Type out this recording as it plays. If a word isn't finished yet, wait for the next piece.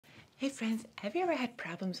Hey friends, have you ever had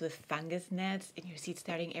problems with fungus gnats in your seed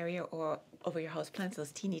starting area or over your houseplants?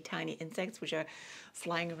 Those teeny tiny insects which are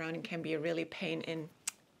flying around and can be a really pain in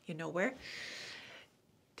you know where.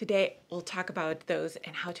 Today we'll talk about those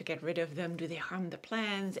and how to get rid of them. Do they harm the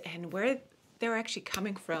plants and where they're actually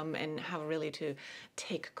coming from and how really to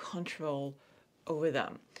take control over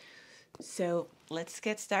them. So let's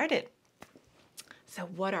get started. So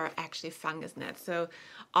what are actually fungus gnats? So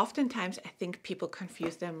oftentimes I think people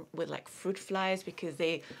confuse them with like fruit flies because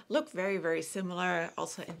they look very, very similar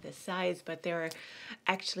also in the size, but they're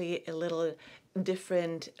actually a little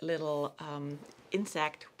different little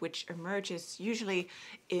insect which emerges usually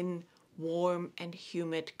in warm and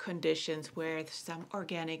humid conditions where some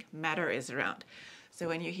organic matter is around. So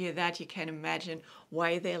when you hear that, you can imagine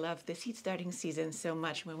why they love the seed starting season so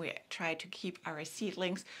much when we try to keep our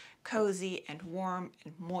seedlings cozy and warm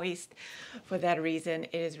and moist. For that reason,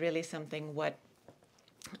 it is really something what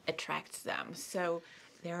attracts them. So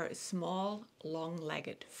they're a small,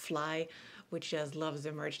 long-legged fly which just loves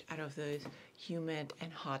emerged out of those humid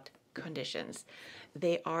and hot conditions.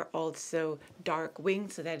 They are also dark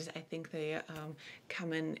winged, so that is, I think, the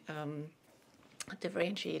common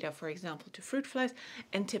differentiator, for example, to fruit flies,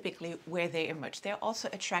 and typically where they emerge. They're also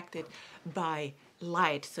attracted by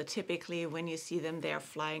light. So typically when you see them, they're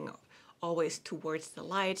flying always towards the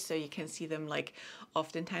light. So you can see them like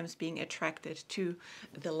oftentimes being attracted to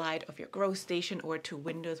the light of your grow station or to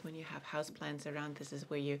windows when you have houseplants around. This is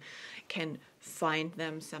where you can find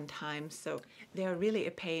them sometimes. So they're really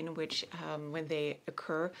a pain which when they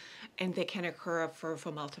occur, and they can occur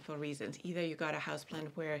for multiple reasons. Either you got a houseplant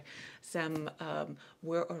where some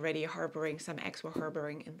were already harboring, some eggs were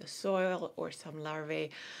harboring in the soil or some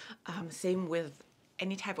larvae. Same with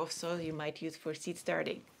any type of soil you might use for seed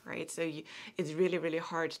starting, right? So it's really, really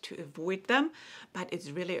hard to avoid them, but it's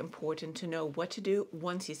really important to know what to do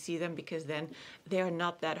once you see them, because then they're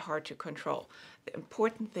not that hard to control. The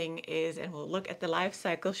important thing is, and we'll look at the life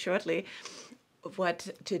cycle shortly, what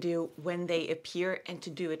to do when they appear and to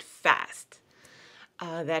do it fast.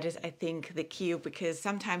 That is, I think, the key, because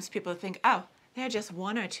sometimes people think, oh, there are just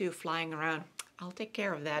one or two flying around. I'll take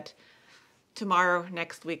care of that tomorrow,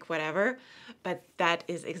 next week, whatever. But that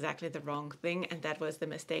is exactly the wrong thing. And that was the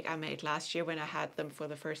mistake I made last year when I had them for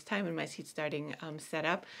the first time in my seed starting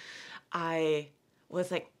setup. I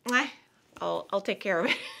was like, I'll take care of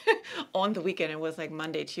it on the weekend. It was like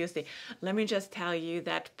Monday, Tuesday. Let me just tell you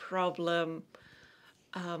that problem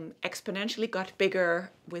exponentially got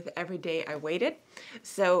bigger with every day I waited.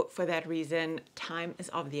 So for that reason, time is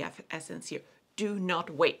of the essence here. Do not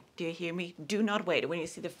wait. Do you hear me? Do not wait. When you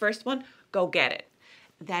see the first one, go get it.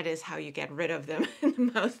 That is how you get rid of them in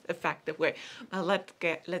the most effective way. Now let's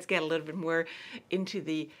get a little bit more into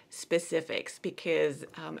the specifics, because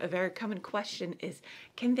a very common question is,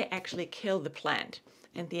 can they actually kill the plant?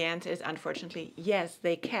 And the answer is, unfortunately, yes,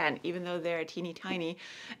 they can. Even though they're teeny tiny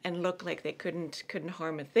and look like they couldn't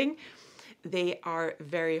harm a thing, they are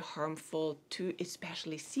very harmful to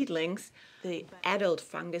especially seedlings. The adult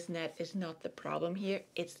fungus gnat is not the problem here,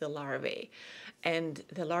 it's the larvae. And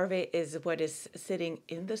the larvae is what is sitting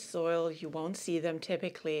in the soil. You won't see them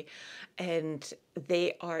typically, and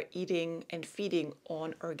they are eating and feeding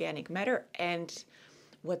on organic matter, and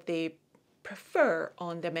what they prefer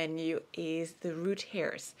on the menu is the root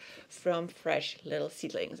hairs from fresh little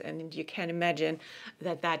seedlings. And you can imagine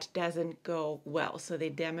that that doesn't go well. So they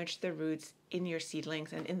damage the roots in your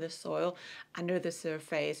seedlings and in the soil under the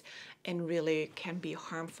surface, and really can be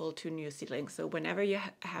harmful to new seedlings. So whenever you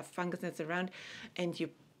have fungus gnats around and you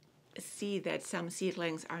see that some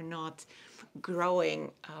seedlings are not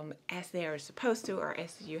growing as they are supposed to, or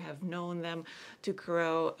as you have known them to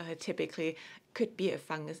grow, typically could be a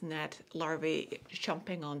fungus gnat larvae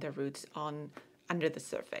jumping on the roots under the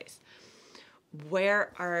surface.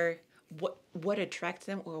 What attracts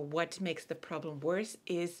them, or what makes the problem worse,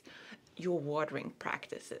 is your watering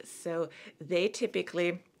practices. So they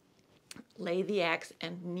typically lay the eggs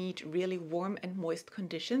and need really warm and moist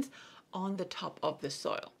conditions on the top of the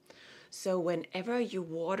soil. So whenever you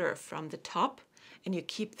water from the top and you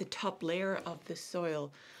keep the top layer of the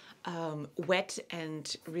soil wet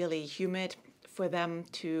and really humid for them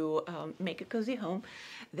to make a cozy home,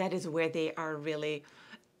 that is where they are really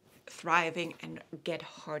thriving and get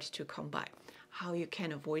hard to come by. How you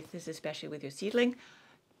can avoid this, especially with your seedling: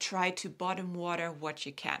 try to bottom water what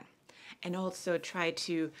you can, and also try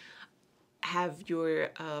to have your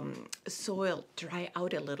soil dry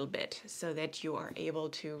out a little bit so that you are able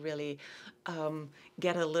to really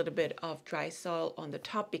get a little bit of dry soil on the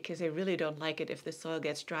top, because I really don't like it if the soil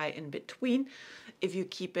gets dry in between. If you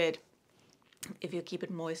keep it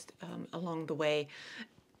moist along the way,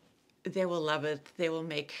 they will love it. They will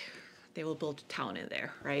build a town in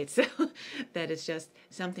there, right? So that is just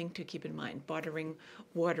something to keep in mind. Bottom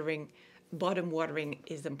watering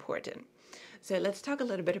is important. So let's talk a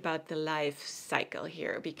little bit about the life cycle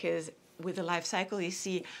here, because with the life cycle, you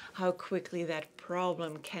see how quickly that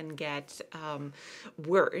problem can get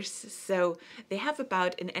worse. So they have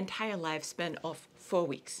about an entire lifespan of 4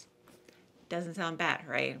 weeks. Doesn't sound bad,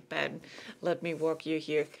 right? But let me walk you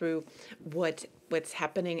here through what's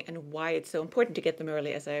happening and why it's so important to get them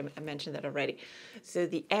early, as I mentioned that already. So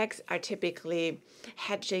the eggs are typically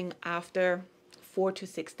hatching after 4 to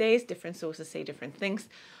 6 days. Different sources say different things.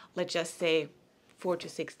 Let's just say 4 to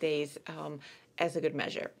 6 days as a good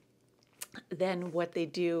measure. Then what they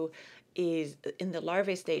do is in the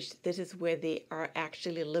larvae stage, this is where they are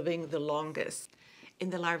actually living the longest. In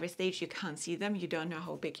the larvae stage, you can't see them. You don't know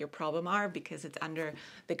how big your problem are because it's under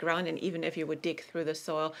the ground. And even if you would dig through the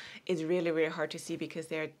soil, it's really, really hard to see because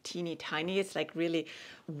they're teeny tiny. It's like really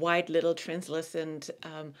white, little translucent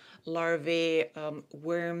larvae,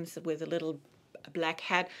 worms with a little black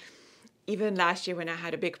head. Even last year when I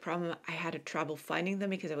had a big problem, I had trouble finding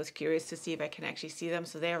them because I was curious to see if I can actually see them.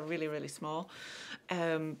 So they are really, really small.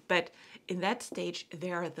 But in that stage,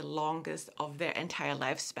 they are the longest of their entire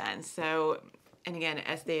lifespan. So, and again,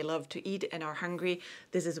 as they love to eat and are hungry,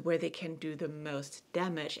 this is where they can do the most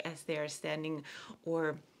damage as they are standing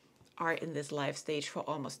or are in this life stage for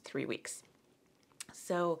almost 3 weeks.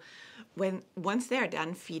 So once they're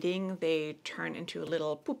done feeding, they turn into a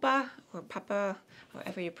little pupa or papa,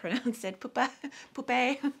 however you pronounce it, pupa,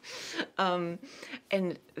 pupae.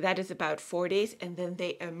 And that is about 4 days, and then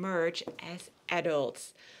they emerge as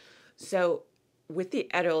adults. So with the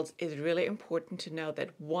adults, it's really important to know that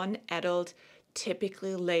one adult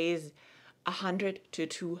typically lays 100 to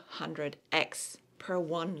 200 eggs per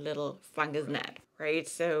one little fungus gnat, right?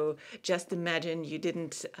 So just imagine you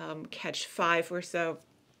didn't catch 5 or so.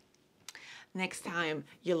 Next time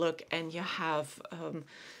you look and you have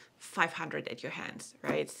 500 at your hands,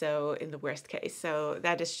 right? So in the worst case. So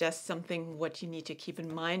that is just something what you need to keep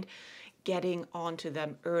in mind. Getting onto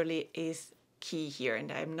them early is key here.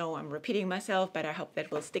 And I know I'm repeating myself, but I hope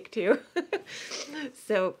that will stick to.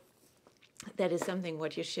 So that is something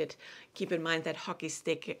what you should keep in mind, that hockey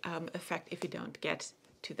stick effect if you don't get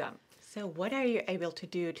to them. So what are you able to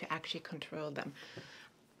do to actually control them?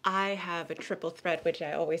 I have a triple threat, which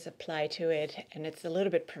I always apply to it, and it's a little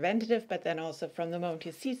bit preventative, but then also from the moment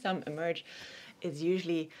you see some emerge, it's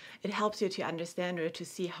usually, it helps you to understand or to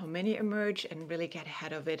see how many emerge and really get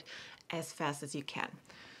ahead of it as fast as you can.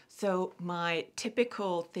 So my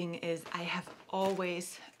typical thing is I have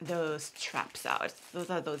always those traps out. Those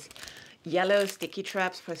are those yellow sticky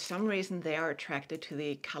traps. For some reason, they are attracted to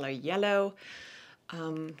the color yellow.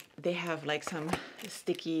 They have like some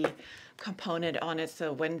sticky component on it.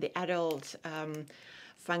 So when the adult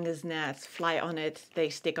fungus gnats fly on it, they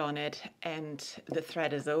stick on it and the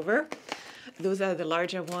thread is over. Those are the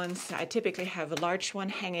larger ones. I typically have a large one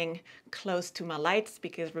hanging close to my lights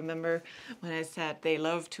because remember when I said they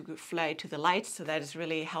love to fly to the lights, so that is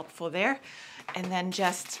really helpful there. And then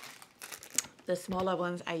just the smaller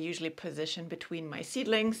ones I usually position between my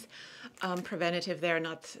seedlings. Preventative, they're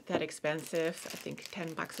not that expensive. I think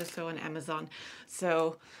 10 bucks or so on Amazon.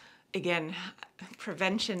 So again,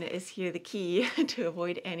 prevention is here the key to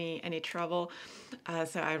avoid any trouble.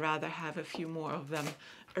 So I rather have a few more of them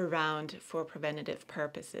around for preventative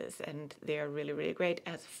purposes. And they're really, really great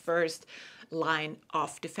as first line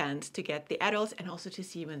of defense to get the adults and also to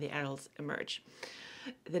see when the adults emerge.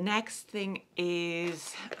 The next thing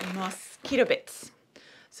is mosquito bits.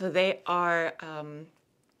 So they are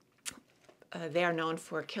known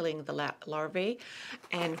for killing the larvae,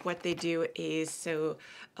 and what they do is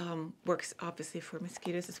works obviously for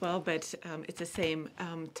mosquitoes as well, but it's the same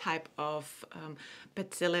type of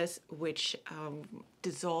bacillus which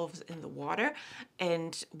dissolves in the water,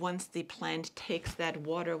 and once the plant takes that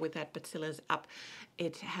water with that bacillus up,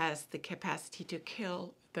 it has the capacity to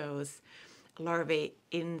kill those larvae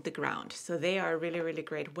in the ground. So they are a really, really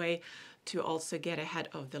great way to also get ahead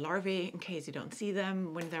of the larvae in case you don't see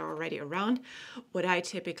them when they're already around. What I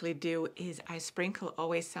typically do is I sprinkle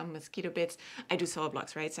always some mosquito bits. I do soil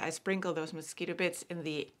blocks, right? So I sprinkle those mosquito bits in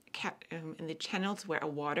the channels where I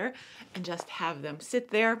water and just have them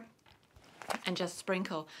sit there and just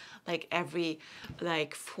sprinkle like every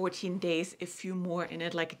 14 days, a few more in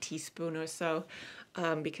it, like a teaspoon or so,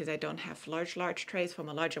 because I don't have large trays. For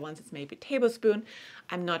my larger ones, it's maybe a tablespoon.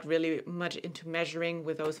 I'm not really much into measuring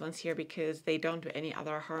with those ones here because they don't do any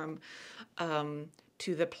other harm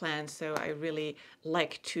to the plant, so I really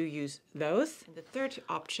like to use those. And the third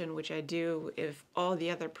option, which I do if all the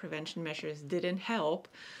other prevention measures didn't help,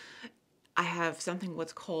 I have something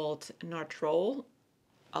what's called Nartrol.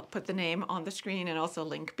 I'll put the name on the screen and also a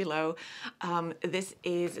link below. This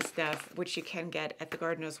is stuff which you can get at the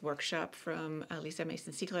Gardener's Workshop from Lisa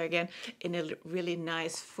Mason-Siegler again in a really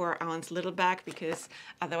nice 4-ounce little bag, because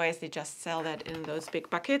otherwise they just sell that in those big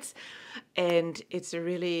buckets. And it's a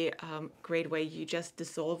really great way. You just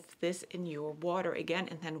dissolve this in your water again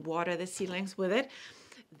and then water the seedlings with it.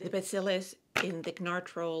 The bacillus in the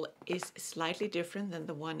Nartrol is slightly different than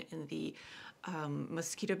the one in the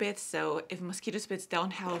mosquito bits. So if mosquito bits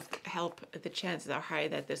don't help, the chances are high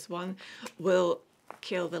that this one will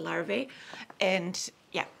kill the larvae. And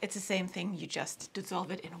yeah, it's the same thing. You just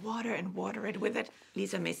dissolve it in water and water it with it.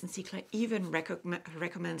 Lisa Mason-Siegler even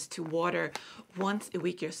recommends to water once a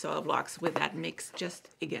week your soil blocks with that mix, just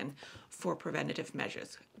again for preventative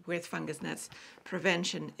measures. With fungus gnats,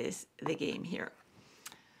 prevention is the game here.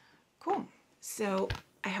 Cool. So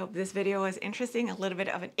I hope this video was interesting, a little bit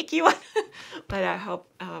of an icky one, but I hope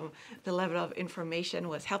the level of information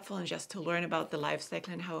was helpful, and just to learn about the life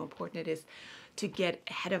cycle and how important it is to get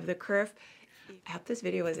ahead of the curve. I hope this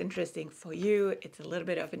video was interesting for you. It's a little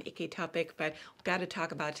bit of an icky topic, but we've got to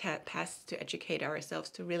talk about pests to educate ourselves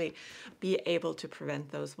to really be able to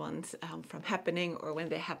prevent those ones from happening, or when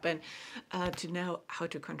they happen, to know how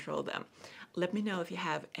to control them. Let me know if you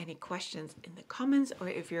have any questions in the comments, or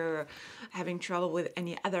if you're having trouble with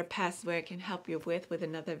any other pests where I can help you with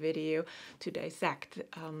another video to dissect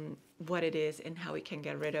what it is and how we can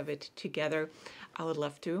get rid of it together. I would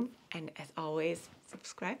love to. And as always,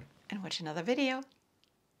 subscribe and watch another video.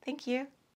 Thank you.